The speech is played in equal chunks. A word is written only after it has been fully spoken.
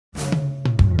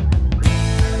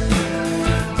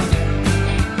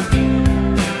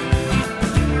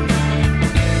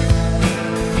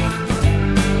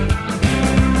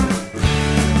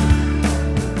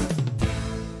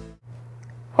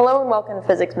welcome to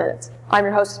Physics Minutes. I'm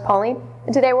your host, Pauline,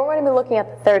 and today we're going to be looking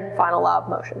at the third and final law of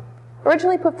motion.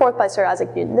 Originally put forth by Sir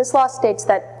Isaac Newton, this law states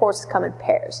that forces come in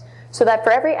pairs, so that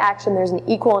for every action there's an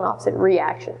equal and opposite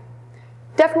reaction.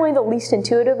 Definitely the least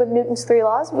intuitive of Newton's three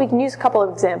laws. We can use a couple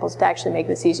of examples to actually make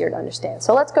this easier to understand.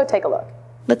 So let's go take a look.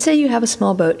 Let's say you have a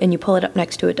small boat and you pull it up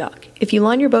next to a dock. If you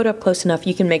line your boat up close enough,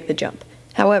 you can make the jump.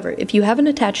 However, if you haven't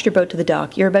attached your boat to the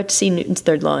dock, you're about to see Newton's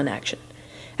third law in action.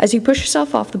 As you push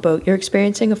yourself off the boat, you're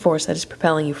experiencing a force that is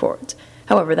propelling you forwards.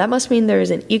 However, that must mean there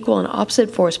is an equal and opposite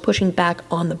force pushing back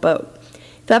on the boat.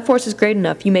 If that force is great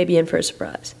enough, you may be in for a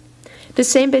surprise.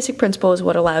 This same basic principle is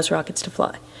what allows rockets to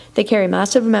fly. They carry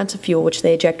massive amounts of fuel, which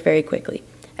they eject very quickly.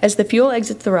 As the fuel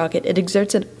exits the rocket, it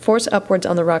exerts a force upwards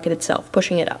on the rocket itself,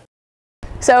 pushing it up.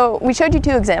 So we showed you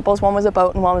two examples. One was a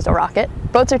boat and one was a rocket.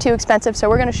 Boats are too expensive, so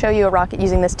we're going to show you a rocket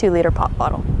using this 2-liter pop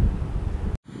bottle.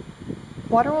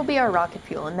 Water will be our rocket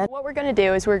fuel, and then what we're going to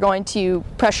do is we're going to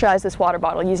pressurize this water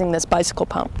bottle using this bicycle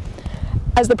pump.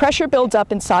 As the pressure builds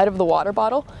up inside of the water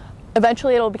bottle,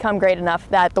 eventually it'll become great enough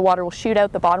that the water will shoot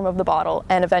out the bottom of the bottle,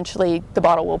 and eventually the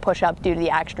bottle will push up due to the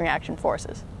action-reaction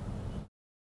forces.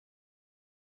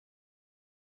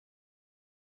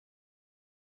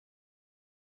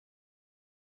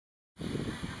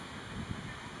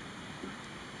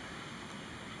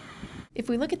 If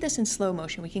we look at this in slow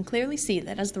motion, we can clearly see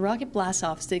that as the rocket blasts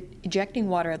off, it's ejecting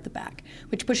water out the back,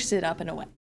 which pushes it up and away.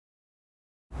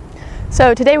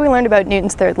 So today we learned about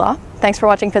Newton's third law. Thanks for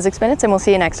watching Physics Minutes, and we'll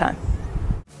see you next time.